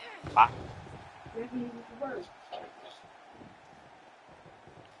 Ah. That's uses the word.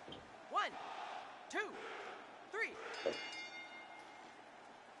 1, 2, 3.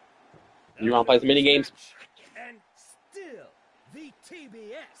 You wanna play some mini games? And still the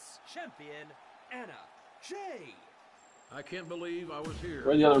TBS champion, Anna Jay. I can't believe I was here.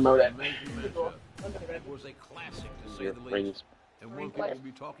 Where's the other remote at? Amazing matchup. It was a classic to say the least, Rings. and one people will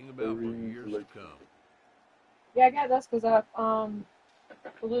be talking about for years to come. Yeah, I got this because I was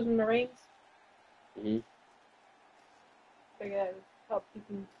losing the rings. Mm-hmm. Figured that would help keep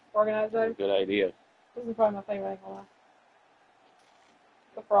them organized better. Good idea. This is probably my favorite, I ain't gonna lie.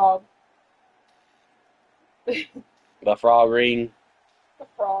 The frog. The frog ring. The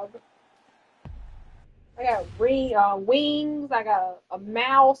frog. I got wings, I got a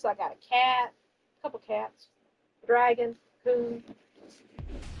mouse, I got a cat, a couple cats, a dragon, coon,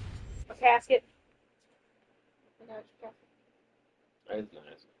 a casket. I got your casket. That's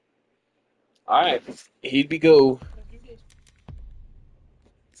nice. Alright. He'd be go.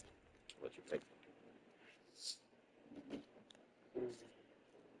 What's your pick?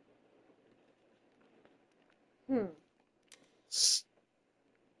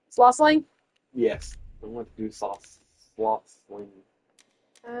 Slossling? Yes. I want to do sloth sling.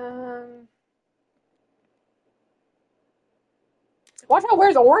 Watch out,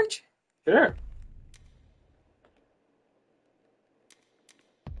 where's orange? Sure.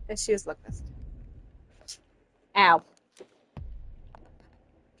 And she is looking. Ow.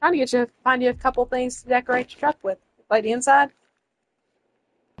 Trying to find you a couple things to decorate your truck with. Like the inside.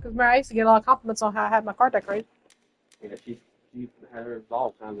 Because I used to get a lot of compliments on how I had my car decorated. Yeah, she had her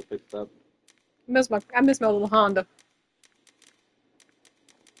all kinds of fixed up. I miss my little Honda.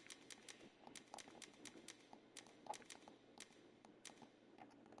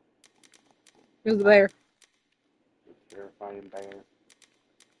 It was there. Terrifying bear.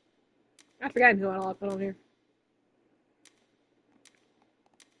 I forgot who all I put on here.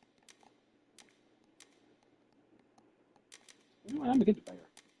 You know what? I'm gonna get the bear.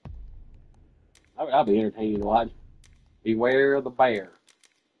 I'll be entertaining to watch. Beware of the bear.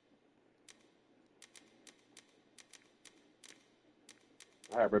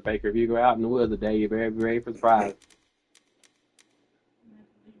 All right, Britt Baker, if you go out in the woods today, you better be ready for the prize.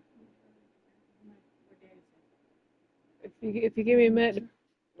 If you give me a minute,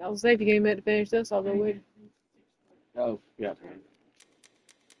 I'll say if you give me a minute to finish this, I'll go with you. Oh, yeah.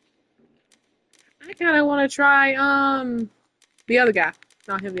 I kind of want to try the other guy,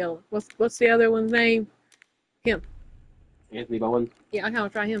 not him. The other one. What's the other one's name? Him. Anthony Bowen. Yeah, I kind of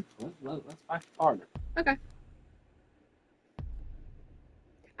want to try him. Let's fight the partner. Okay.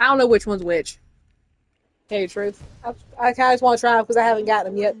 I don't know which one's which. Tell you the truth, I kind of just want to try them because I haven't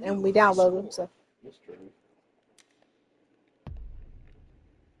gotten them yet, and we downloaded them. So That's true.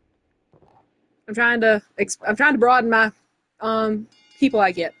 I'm trying to broaden my people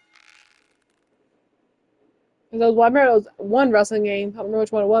I get. I remember there was one wrestling game. I don't remember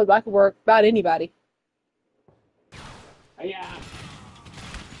which one it was, but I could work about anybody. Yeah.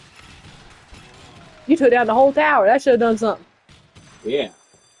 You took down the whole tower. That should have done something. Yeah.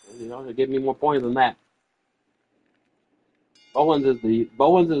 You know, give me more points than that. Bowens is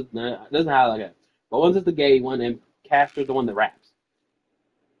doesn't have like it. Bowens is the gay one, and Caster's the one that raps.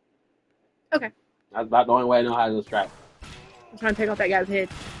 Okay. That's about the only way I know how to describe it. I'm trying to take off that guy's head.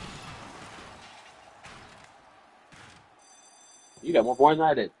 You got more points than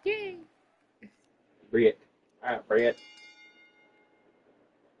I did. Yay. Brie. All right, Brie.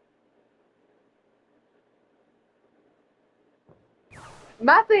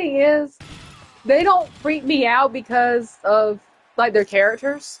 My thing is, they don't freak me out because of like their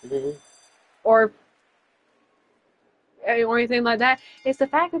characters or anything like that. It's the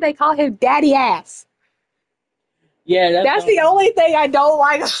fact that they call him Daddy Ass. Yeah, that's the only thing I don't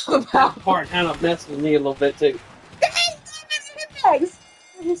like about that part. Kind of messes with me a little bit too. Thanks.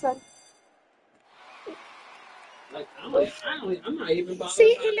 What he said. Like I'm not even bothered.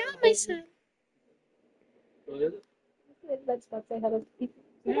 Say hello, my son. What is it? Let's not say hello to people.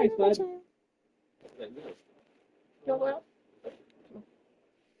 Hey, bud. Go well.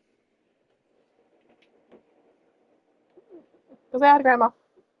 Go say hi to Grandma.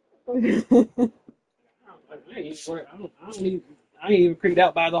 I ain't even creeped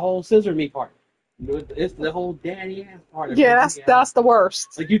out by the whole scissor me part. It's the whole daddy ass part. Yeah, that's the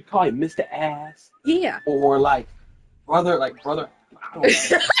worst. Like you'd call him Mr. Ass. Yeah. Or like brother. I don't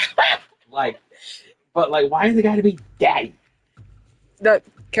know. But why is it got to be daddy? No,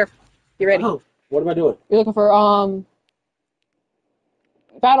 careful. You ready? Oh, what am I doing? You're looking for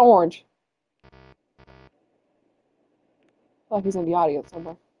Fat Orange. I feel like he's in the audience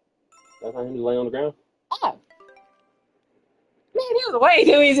somewhere. That's how him to lay on the ground. Oh. Man, he was way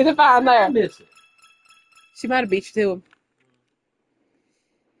too easy to find there. I miss it. She might have beat you to him.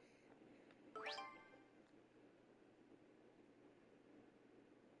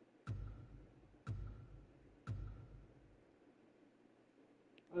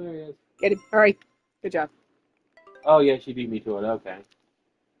 Oh, there he is. Get him. Hurry. Good job. Oh, yeah, she beat me to it. Okay.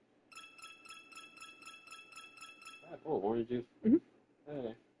 Oh, orange juice. Mm-hmm.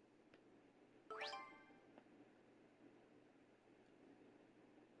 Okay.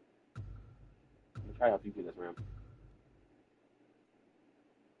 Let me try to help you get this round.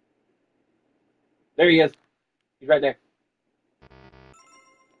 There he is. He's right there.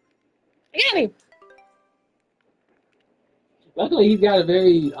 Get him. Luckily, he's got a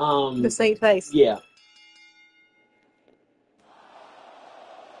very distinct face. Yeah.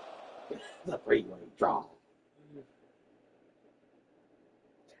 That's a great one. Draw.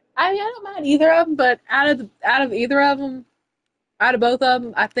 I mean, I don't mind either of them, but out of both of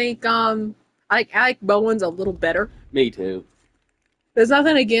them, I think I like Bowen's a little better. Me too. There's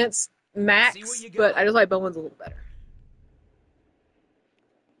nothing against Max, but I just like Bowen's a little better.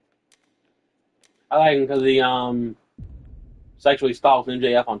 I like him because he sexually stalks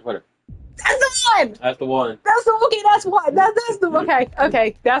MJF on Twitter. That's the one. That's the one. That's the okay. That's why. That's the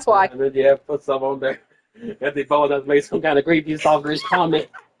okay. That's why. And MJF puts some on there. Anthony Bowen has made some kind of creepy stalkerish comment.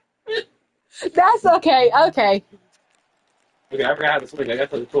 That's okay. Okay. Okay, I forgot how to swing. I got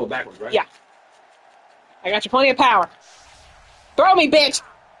to throw it backwards, right? Yeah. I got you plenty of power. Throw me, bitch.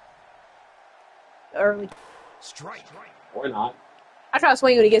 Early. Strike. Or not. I try to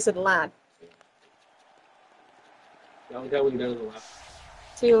swing when he gets to the line. Don't tell when he goes to the left.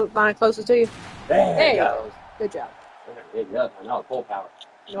 See the line closest to you. There you you go. Good job. Okay, yeah, I know, full power.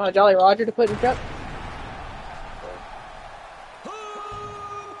 You want a Jolly Roger to put in the truck?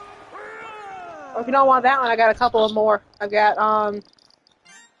 Or if you don't want that one, I got a couple of more. I've got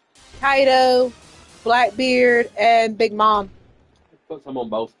Kaido, Blackbeard, and Big Mom. Put some on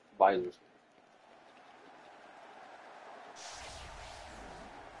both visors.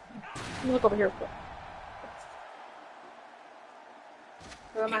 Let me look over here real quick.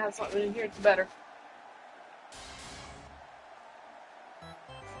 I might have something in here. It's better.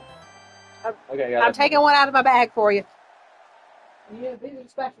 Okay, I'm taking one out of my bag for you. Yeah, these are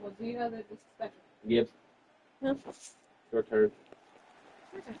special ones. Do you know that this is special? Yep. Yeah. Your turn.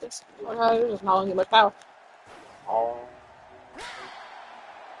 This is not get much power. Oh.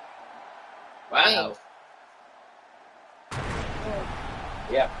 Wow.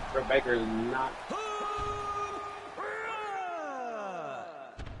 Yeah, Britt Baker is not.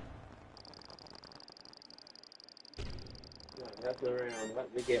 That's around.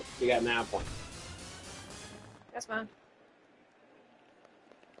 Let me get. You got 9 points. That's fine.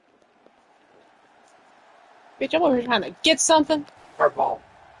 Bitch, I'm over here trying to get something. Purple.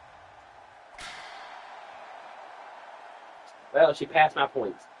 Well, she passed my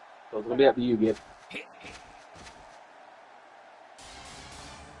points, so it's gonna be up to you, Gib.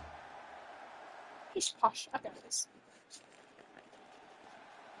 He's posh. I got this.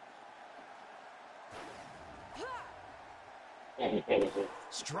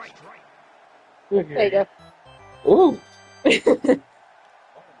 Strike. There you go. Ooh.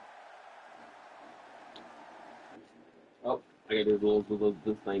 Oh, I gotta do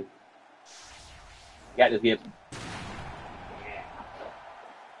this thing. Got this, Gib.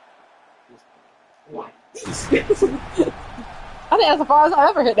 I think that's the farthest I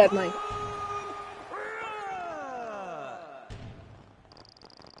ever hit that thing.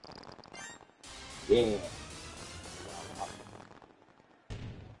 Yeah.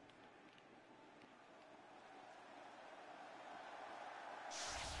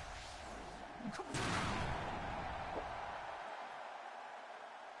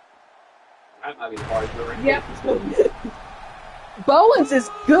 That might be the hardest ever. Yep. Bowens is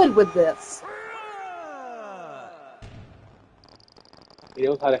good with this. He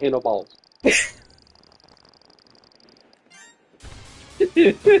knows how to handle balls.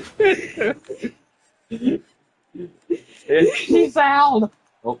 He's sound.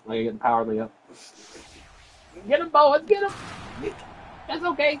 Oh, I gotta get the power thing up. Get him, Bowens. Get him. That's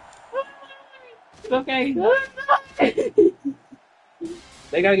okay. It's okay.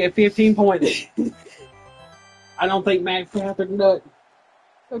 They gotta get 15 points. I don't think Max Panther can do it.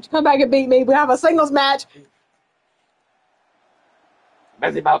 Don't you come back and beat me. We have a singles match.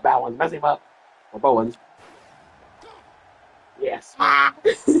 Mess him up, Bowens. Mess him up. Or Bowens. Yes.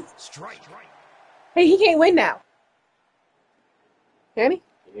 Strike. Hey, he can't win now. Can he?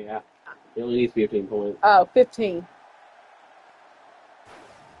 Yeah. He only needs 15 points. Oh, 15.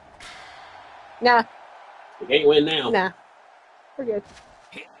 Nah. He can't win now. Nah. We're good.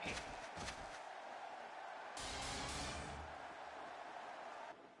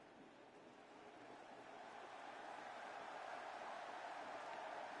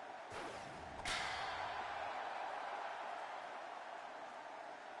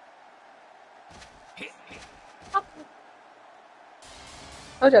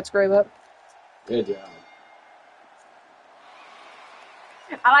 Oh, that's screw up. Good job.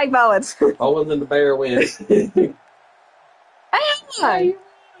 I like Bowens. Bowens and the Bear wins. Hey, I won.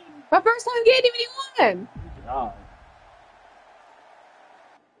 My first time getting him, and he won. Good job.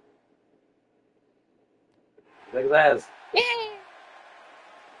 Look at that. Yay!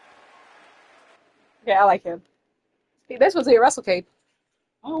 Yeah, I like him. See, this was a WrestleCade.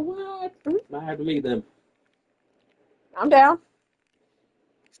 Oh, what? Might have to meet them. I'm down.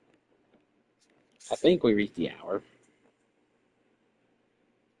 I think we reached the hour.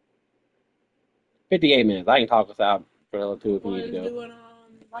 58 minutes. I can talk us out for a little too if you need to go.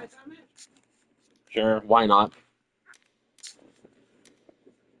 Sure, why not?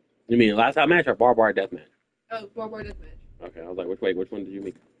 You mean last time match or barbed wire death match? Oh, barbed wire death match. Okay, I was like, which one did you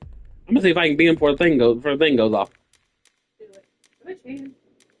mean? I'm gonna see if I can beat him before the thing goes off. Do it. Which man?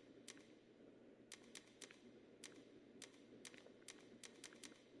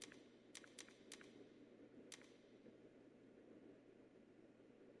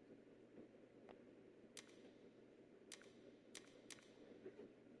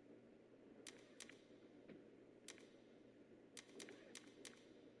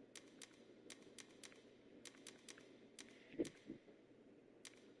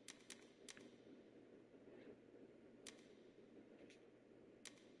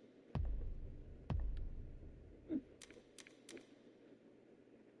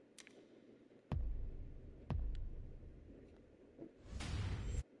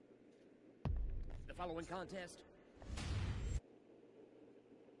 The following contest,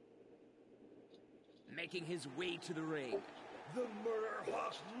 making his way to the ring, the Murder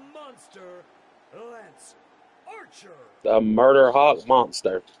Hawk Monster, Lance Archer. The Murder Hawk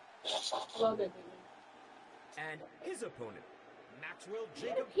Monster. I love that And his opponent, Maxwell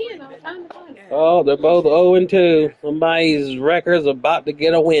Jacob Ken, I'm Friedman. trying to find it. Oh, they're both 0-2. Somebody's record's about to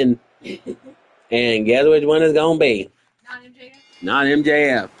get a win. And guess which one it's going to be? Not MJF? Not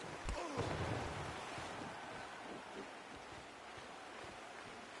MJF.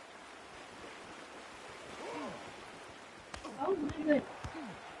 Oh my goodness.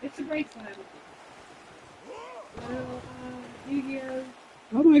 It's a great slam. Well, Yu-Gi-Oh!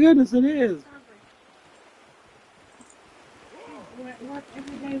 Oh my goodness, it is. Work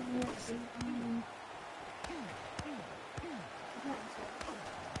every day work.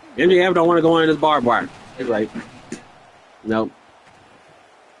 MJF don't want to go in this barbed wire. You're right. Nope.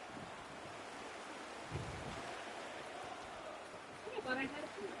 But I had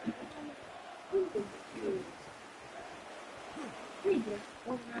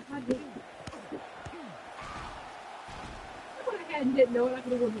I had and didn't know it. I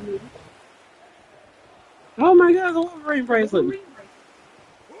could have won the movie. Oh my god, the Wolverine bracelet. Wolverine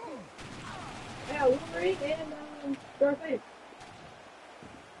bracelet. Yeah, Wolverine and Darth Vader.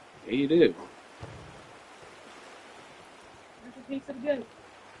 Yeah, you do. That's a piece of good.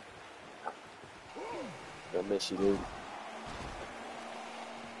 I miss you, dude.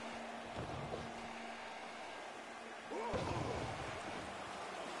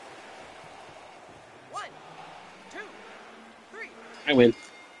 One, two, three. I win.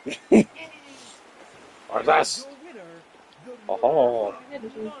 Or And this. your winner, the Oh.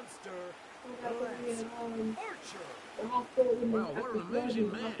 motherfucking monster, Lance Archer. The hospital when Wow, after what an flood, amazing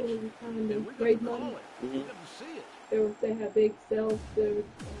the hospital match. was trying And to we got raise to money. call it. We got to see it. They had big sales. There was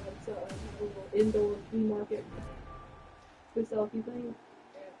a little indoor flea market. We sell a few things.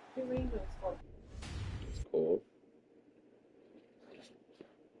 Yeah, 2 rings and a scarf. That's cool.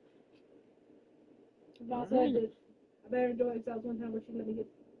 Boss said that I better enjoy it. 'Cause that was one time where she let me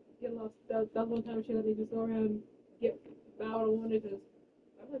get lost. That was one time she let me just go around and get what I wanted. Because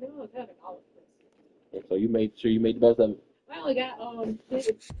I really don't have $10 for this. So you made sure you made the best of it. I only got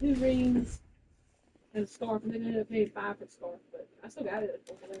 2 rings and a scarf, and then I ended up paying 5 for the scarf. But I still got it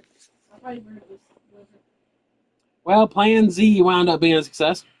over there. I'll probably wear it this winter. Well, Plan Z wound up being a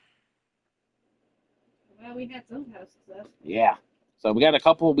success. Well, we had some kind of success. Yeah. So we got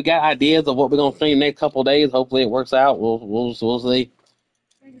ideas of what we're gonna stream next couple of days. Hopefully it works out. We'll see.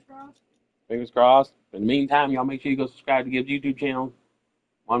 Fingers crossed. Fingers crossed. In the meantime, y'all make sure you go subscribe to Gibbs' YouTube channel.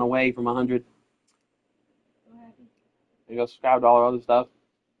 On the way from 100. So happy. You go subscribe to all our other stuff.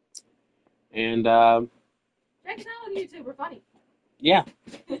 And Check us out on YouTube. We're funny. yeah,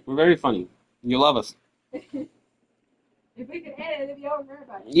 we're very funny. You love us. If we could edit, it'd be over for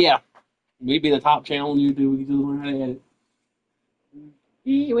everybody. Yeah, we'd be the top channel on YouTube. We could just learn how to edit.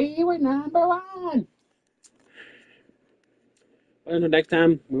 We were number one. Well, until next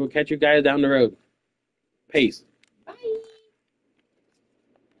time, we will catch you guys down the road. Peace.